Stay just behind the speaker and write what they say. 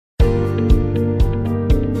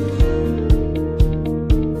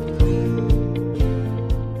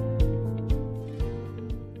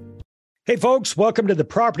Hey, folks, welcome to the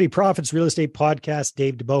Property Profits Real Estate Podcast.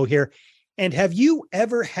 Dave Dubeau here. And have you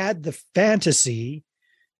ever had the fantasy,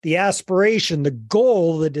 the aspiration, the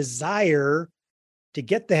goal, the desire to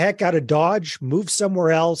get the heck out of Dodge, move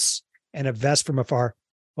somewhere else, and invest from afar?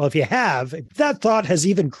 Well, if you have, if that thought has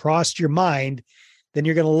even crossed your mind, then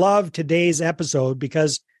you're going to love today's episode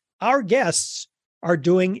because our guests are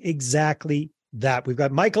doing exactly that. We've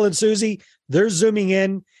got Michael and Susie. They're zooming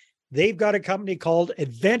in. They've got a company called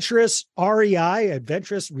Adventurous REI,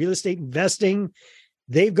 Adventurous Real Estate Investing.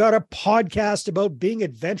 They've got a podcast about being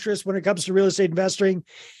adventurous when it comes to real estate investing.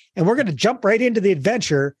 And we're going to jump right into the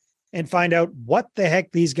adventure and find out what the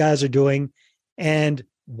heck these guys are doing and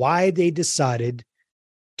why they decided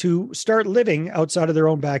to start living outside of their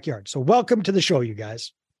own backyard. So welcome to the show, you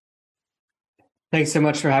guys. Thanks so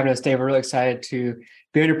much for having us, Dave. We're really excited to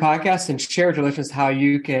be on your podcast and share with your listeners how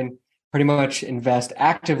you can pretty much invest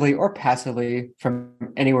actively or passively from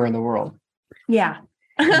anywhere in the world. Yeah.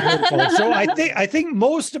 So I think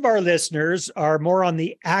most of our listeners are more on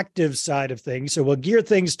the active side of things. So we'll gear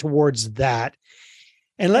things towards that.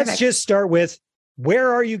 And let's just start with,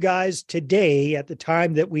 where are you guys today at the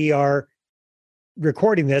time that we are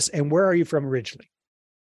recording this, and where are you from originally?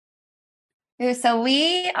 So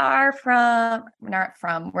we're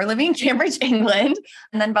living in Cambridge, England.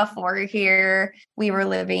 And then before here, we were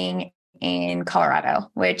living in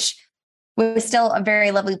Colorado, which was still a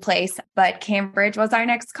very lovely place. But Cambridge was our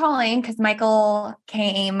next calling because Michael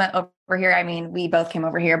came over here. I mean, we both came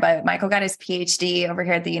over here, but Michael got his PhD over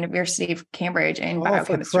here at the University of Cambridge in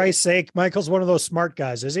biochemistry. For Christ's sake, Michael's one of those smart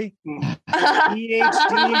guys, is he?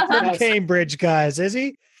 PhD from Cambridge guys, is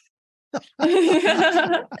he?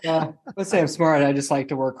 Let's say I'm smart. I just like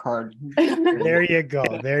to work hard. There you go.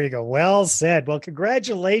 There you go. Well said. Well,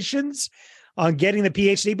 congratulations on getting the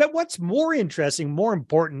PhD. But what's more interesting, more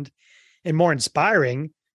important, and more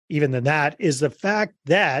inspiring, even than that, is the fact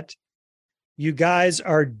that you guys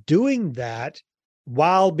are doing that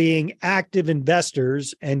while being active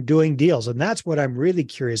investors and doing deals. And that's what I'm really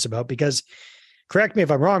curious about, because correct me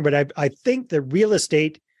if I'm wrong, but I think that real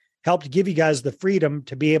estate helped give you guys the freedom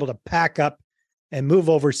to be able to pack up and move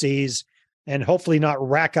overseas and hopefully not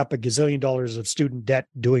rack up $1 gazillion of student debt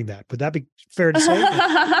doing that. Would that be fair to say?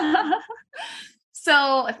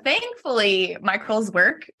 So thankfully, Michael's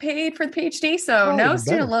work paid for the PhD. So no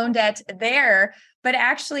student loan debt there. But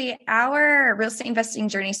actually, our real estate investing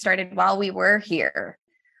journey started while we were here.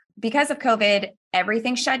 Because of COVID,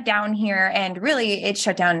 everything shut down here, and really it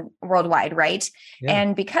shut down worldwide, right? Yeah.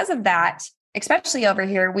 And because of that, especially over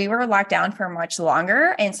here, we were locked down for much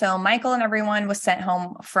longer. And so Michael and everyone was sent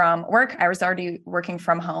home from work. I was already working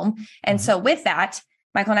from home. And so with that,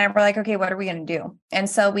 Michael and I were like, okay, what are we going to do? And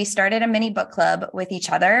so we started a mini book club with each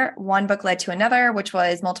other. One book led to another, which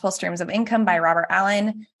was Multiple Streams of Income by Robert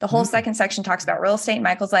Allen. The whole second section talks about real estate.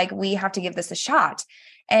 Michael's like, we have to give this a shot.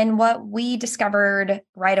 And what we discovered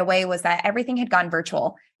right away was that everything had gone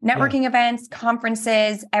virtual. Networking events,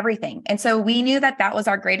 conferences, everything. And so we knew that that was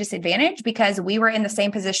our greatest advantage because we were in the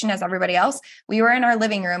same position as everybody else. We were in our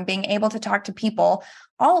living room being able to talk to people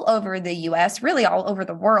all over the US, really all over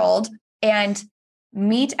the world, and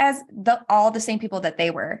meet as all the same people that they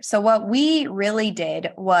were. So what we really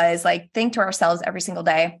did was think to ourselves every single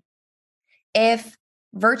day, if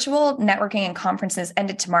virtual networking and conferences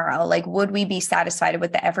ended tomorrow, would we be satisfied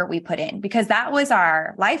with the effort we put in? Because that was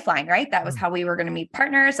our lifeline, right? That was how we were going to meet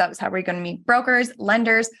partners. That was how we were going to meet brokers,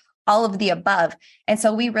 lenders, all of the above. And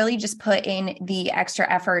so we really just put in the extra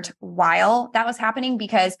effort while that was happening,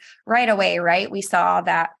 because right away, right, we saw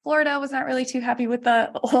that Florida was not really too happy with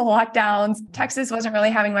the lockdowns. Texas wasn't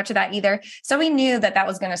really having much of that either. So we knew that that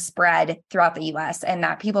was going to spread throughout the US and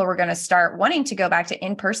that people were going to start wanting to go back to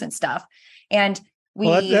in-person stuff. And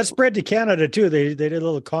that spread to Canada too. They did a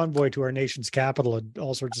little convoy to our nation's capital and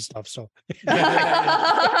all sorts of stuff. So,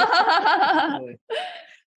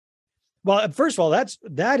 well, first of all,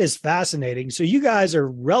 that is fascinating. So you guys are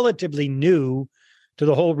relatively new to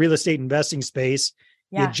the whole real estate investing space.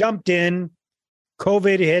 Yeah. You jumped in,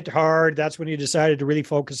 COVID hit hard. That's when you decided to really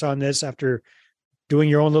focus on this after doing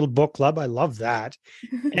your own little book club. I love that.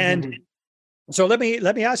 And so let me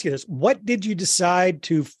ask you this. What did you decide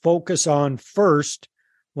to focus on first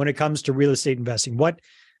when it comes to real estate investing? What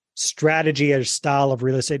strategy or style of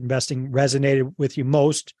real estate investing resonated with you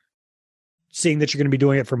most, seeing that you're going to be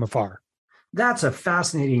doing it from afar? That's a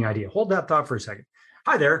fascinating idea. Hold that thought for a second.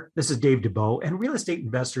 Hi there, this is Dave Dubeau, and real estate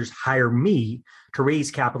investors hire me to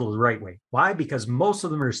raise capital the right way. Why? Because most of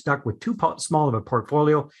them are stuck with too small of a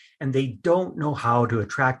portfolio and they don't know how to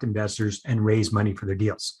attract investors and raise money for their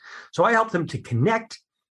deals. So I help them to connect,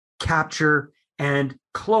 capture, and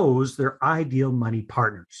close their ideal money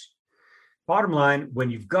partners. Bottom line,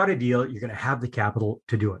 when you've got a deal, you're going to have the capital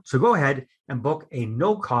to do it. So go ahead and book a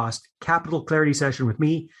no-cost capital clarity session with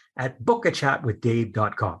me at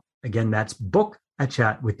bookachatwithdave.com. Again, that's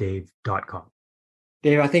bookachatwithdave.com.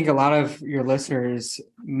 Dave, I think a lot of your listeners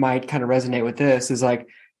might kind of resonate with this, is like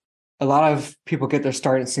a lot of people get their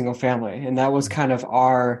start in single family. And that was kind of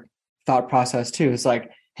our thought process too. It's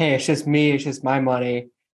like, hey, it's just me, it's just my money.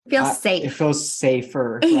 Feels safe. It feels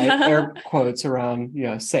safer, right? Air quotes around,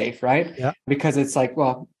 safe, right? Yeah. Because it's like,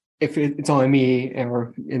 well, if it's only me,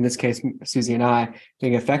 or in this case, Susie and I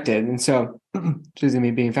being affected. And so Susie and me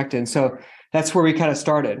being affected. And so that's where we kind of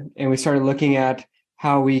started. And we started looking at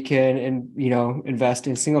how we can, invest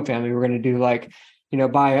in single family. We're going to do like,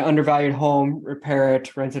 buy an undervalued home, repair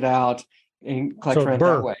it, rent it out, and collect rent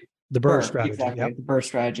that way. The BRRRR strategy. Exactly. Yep. The BRRRR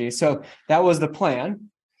strategy. So that was the plan.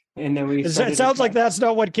 And then it sounds like that's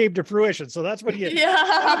not what came to fruition. So that's what you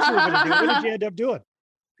thought you were going to do. What did you end up doing?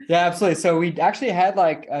 Yeah, absolutely. So we actually had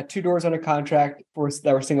like 2 doors under contract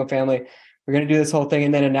that were single family. We're going to do this whole thing.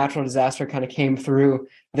 And then a natural disaster kind of came through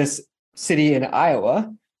this city in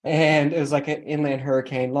Iowa. And it was like an inland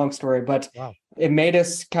hurricane, long story, but It made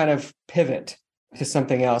us kind of pivot to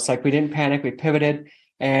something else. Like we didn't panic, we pivoted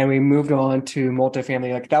and we moved on to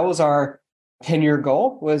multifamily. Like that was our 10-year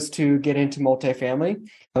goal, was to get into multifamily.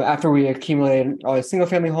 After we accumulated all the single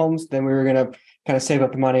family homes, then we were going to kind of save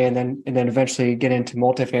up the money and then eventually get into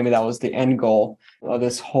multifamily. That was the end goal of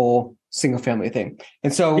this whole single family thing.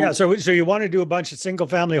 And so, so you want to do a bunch of single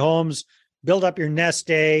family homes, build up your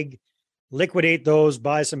nest egg, liquidate those,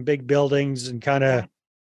 buy some big buildings and kind of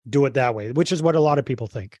do it that way, which is what a lot of people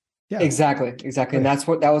think. Yeah, exactly. And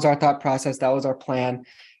that was our thought process. That was our plan.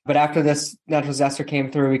 But after this natural disaster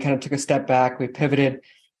came through, we kind of took a step back. We pivoted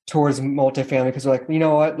towards multifamily because we're like, you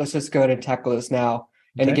know what, let's just go ahead and tackle this now.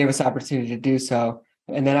 And it gave us the opportunity to do so.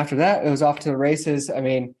 And then after that, it was off to the races. I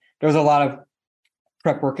mean, there was a lot of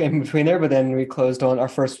prep work in between there, but then we closed on our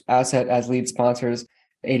first asset as lead sponsors,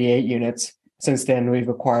 88 units. Since then, we've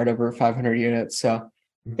acquired over 500 units. So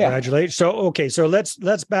congratulations. So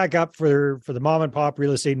let's back up for the mom and pop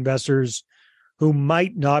real estate investors who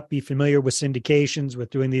might not be familiar with syndications, with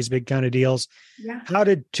doing these big kind of deals. Yeah. How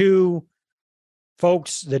did 2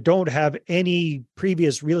 folks that don't have any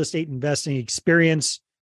previous real estate investing experience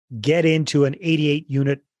get into an 88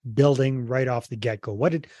 unit building right off the get-go?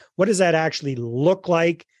 What does that actually look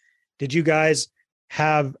like? Did you guys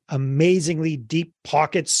have amazingly deep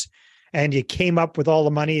pockets and you came up with all the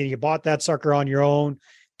money and you bought that sucker on your own?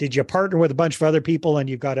 Did you partner with a bunch of other people and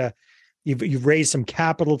you've raised some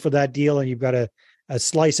capital for that deal and you've got a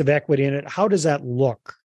slice of equity in it? How does that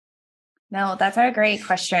look? No, that's a great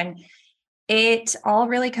question. It all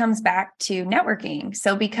really comes back to networking.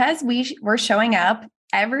 So because we were showing up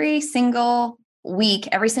every single week,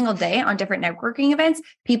 every single day on different networking events,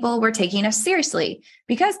 people were taking us seriously.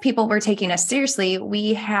 Because people were taking us seriously,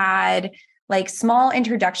 we had like small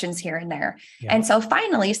introductions here and there. Yeah. And so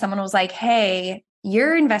finally someone was like, hey,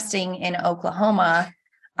 you're investing in Oklahoma.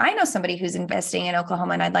 I know somebody who's investing in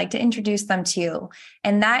Oklahoma and I'd like to introduce them to you.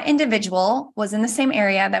 And that individual was in the same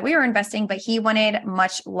area that we were investing, but he wanted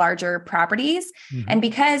much larger properties. Mm-hmm. And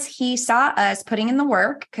because he saw us putting in the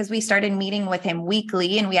work, because we started meeting with him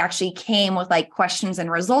weekly and we actually came with like questions and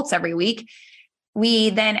results every week, we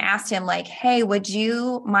then asked him like, hey, would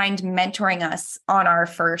you mind mentoring us on our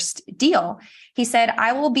first deal? He said,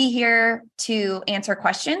 I will be here to answer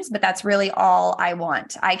questions, but that's really all I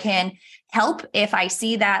want. I can help if I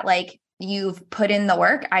see that like you've put in the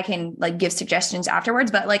work. I can like give suggestions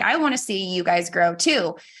afterwards, but like I want to see you guys grow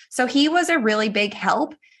too. So he was a really big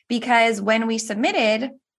help because when we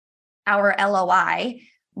submitted our LOI,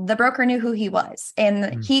 the broker knew who he was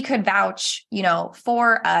and he could vouch,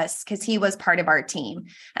 for us because he was part of our team.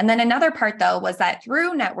 And then another part though, was that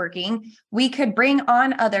through networking, we could bring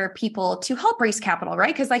on other people to help raise capital,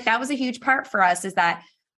 right? Because like that was a huge part for us, is that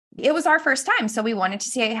it was our first time. So we wanted to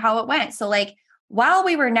see how it went. So like while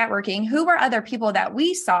we were networking, who were other people that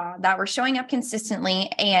we saw that were showing up consistently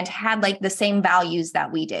and had like the same values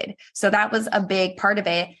that we did? So that was a big part of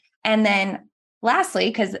it. And then lastly,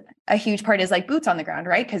 because a huge part is like boots on the ground,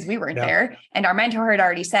 right? Because we weren't there. And our mentor had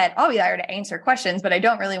already said, I'll be there to answer questions, but I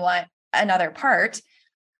don't really want another part.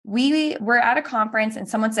 We were at a conference and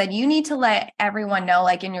someone said, you need to let everyone know,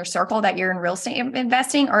 like in your circle, that you're in real estate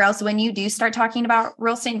investing, or else when you do start talking about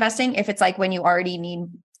real estate investing, if it's like when you already need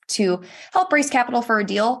to help raise capital for a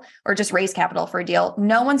deal or just raise capital for a deal,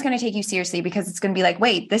 no one's going to take you seriously because it's going to be like,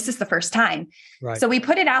 wait, this is the first time. Right. So we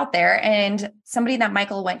put it out there, and somebody that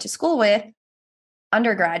Michael went to school with,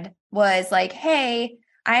 undergrad, was like, hey,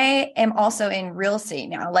 I am also in real estate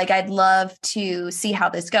now. Like, I'd love to see how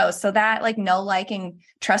this goes. So that like know, like, and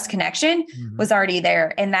trust connection was already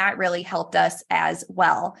there. And that really helped us as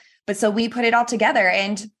well. But so we put it all together.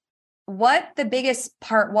 And what the biggest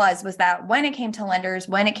part was that when it came to lenders,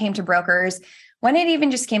 when it came to brokers, when it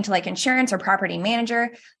even just came to like insurance or property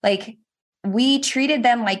manager, like, we treated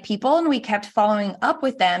them like people and we kept following up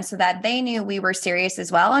with them so that they knew we were serious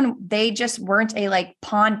as well. And they just weren't a like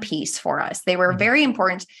pawn piece for us. They were very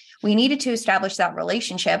important. We needed to establish that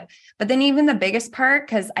relationship. But then even the biggest part,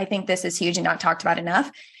 because I think this is huge and not talked about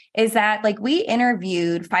enough, is that like we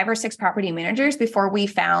interviewed 5 or 6 property managers before we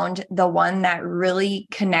found the one that really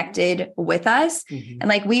connected with us. And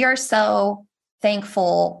like, we are so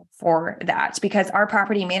thankful for that, because our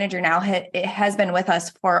property manager now has been with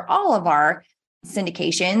us for all of our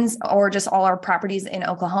syndications or just all our properties in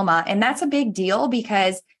Oklahoma. And that's a big deal,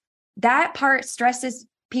 because that part stresses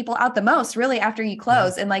people out the most really after you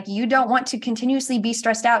close. And like, you don't want to continuously be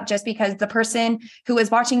stressed out just because the person who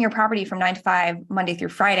is watching your property from 9 to 5, Monday through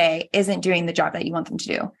Friday, isn't doing the job that you want them to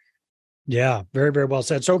do. Yeah, very, very well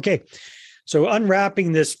said. So, okay. So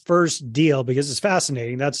unwrapping this first deal, because it's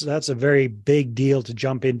fascinating. That's a very big deal to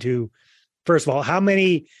jump into. First of all, how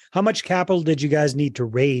much capital did you guys need to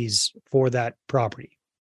raise for that property?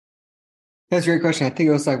 That's a great question. I think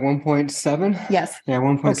it was like 1.7. Yes. Yeah,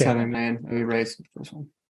 1.7 million we raised for the first one.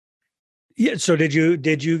 Yeah. So did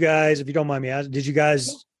you guys, if you don't mind me asking, did you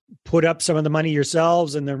guys put up some of the money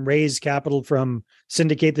yourselves and then raise capital from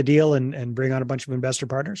syndicate the deal and bring on a bunch of investor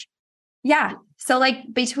partners? Yeah. So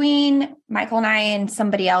like between Michael and I and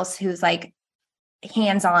somebody else who's like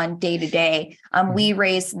hands-on day to day, we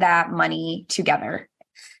raised that money together.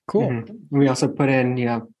 Cool. We also put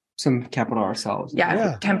in, some capital ourselves.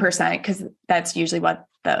 Yeah. 10%, because that's usually what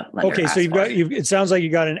the lender Okay. So it sounds like you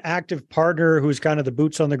got an active partner who's kind of the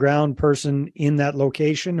boots on the ground person in that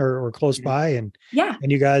location or close by. And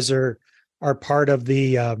you guys are part of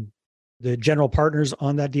the general partners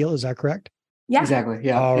on that deal. Is that correct? Yeah, exactly.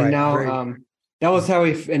 Yeah. All and right. now, that was how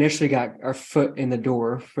we initially got our foot in the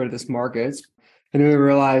door for this market. And then we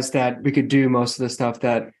realized that we could do most of the stuff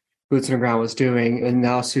that Boots on the Ground was doing. And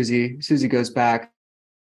now Susie goes back.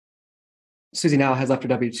 Susie now has left her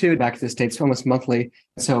W-2 back to the States almost monthly.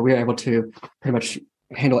 So we are able to pretty much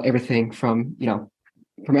handle everything from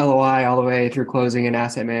LOI all the way through closing and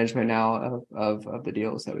asset management now of the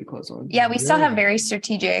deals that we close on. Yeah, we still have very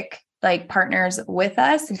strategic like partners with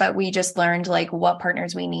us, but we just learned like what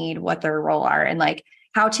partners we need, what their role are, and like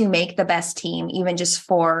how to make the best team, even just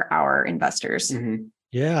for our investors.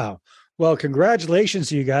 Yeah. Well, congratulations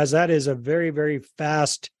to you guys. That is a very, very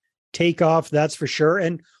fast takeoff. That's for sure.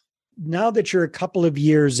 And now that you're a couple of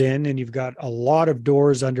years in and you've got a lot of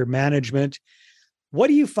doors under management, what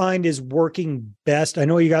do you find is working best? I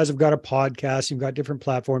know you guys have got a podcast, you've got different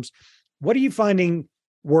platforms. What are you finding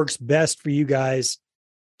works best for you guys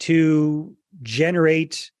to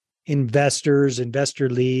generate investors, investor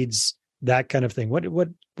leads, that kind of thing?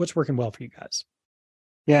 What's working well for you guys?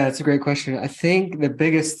 Yeah, that's a great question. I think the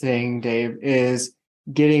biggest thing, Dave, is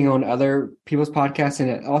getting on other people's podcasts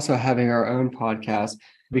and also having our own podcast,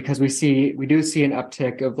 because we do see an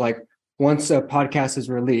uptick of like once a podcast is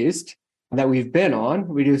released that we've been on,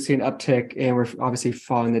 we do see an uptick, and we're obviously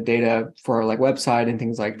following the data for our like website and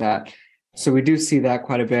things like that. So we do see that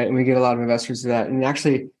quite a bit, and we get a lot of investors to that. And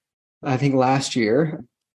actually, I think last year,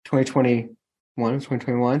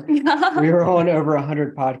 2021, we were on over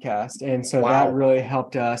 100 podcasts. And so that really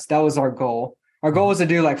helped us. That was our goal. Our goal was to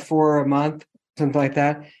do like 4 a month, something like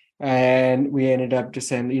that. And we ended up just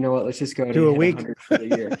saying, you know what, let's just go to a week for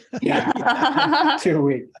the year. Yeah. 2 a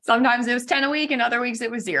week. Sometimes it was 10 a week and other weeks it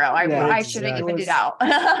was 0. I should have evened it out.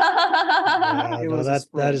 That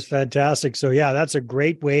is fantastic. So yeah, that's a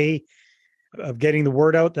great way of getting the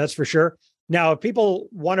word out. That's for sure. Now, if people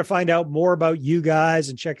want to find out more about you guys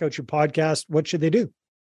and check out your podcast, what should they do?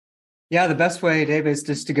 Yeah, the best way, Dave, is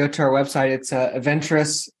just to go to our website. It's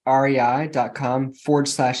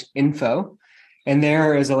aventurusrei.com/info. And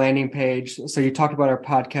there is a landing page. So you talked about our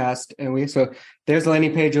podcast, and so there's a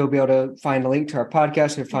landing page. You'll be able to find a link to our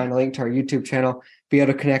podcast, you'll find a link to our YouTube channel, be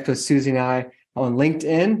able to connect with Susie and I on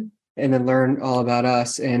LinkedIn, and then learn all about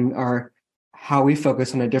us and how we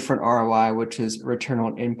focus on a different ROI, which is return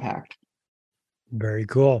on impact. Very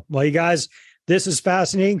cool. Well, you guys, this is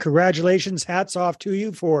fascinating. Congratulations. Hats off to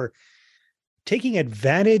you for taking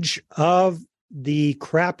advantage of the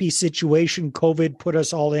crappy situation COVID put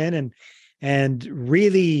us all in and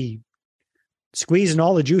really squeezing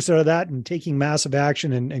all the juice out of that and taking massive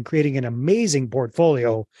action and creating an amazing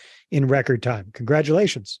portfolio in record time.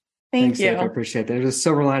 Congratulations. Thanks, you. I appreciate that. There's a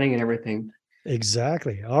silver lining in everything.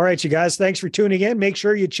 Exactly. All right, you guys, thanks for tuning in. Make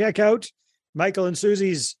sure you check out Michael and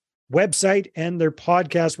Susie's website and their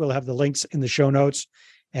podcast. We'll have the links in the show notes,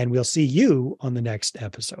 and we'll see you on the next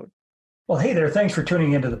episode. Well, hey there. Thanks for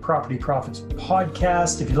tuning into the Property Profits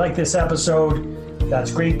podcast. If you like this episode,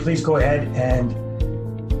 that's great. Please go ahead and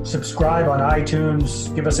subscribe on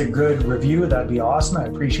iTunes. Give us a good review. That'd be awesome. I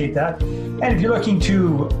appreciate that. And if you're looking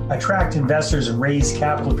to attract investors and raise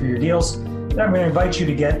capital for your deals, then I'm going to invite you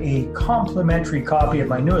to get a complimentary copy of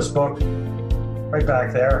my newest book, right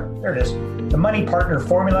back there. There it is. The Money Partner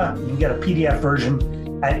Formula. You can get a PDF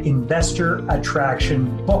version at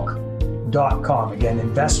investorattractionbook.com. Again,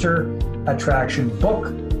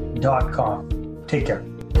 investorattractionbook.com. Take care.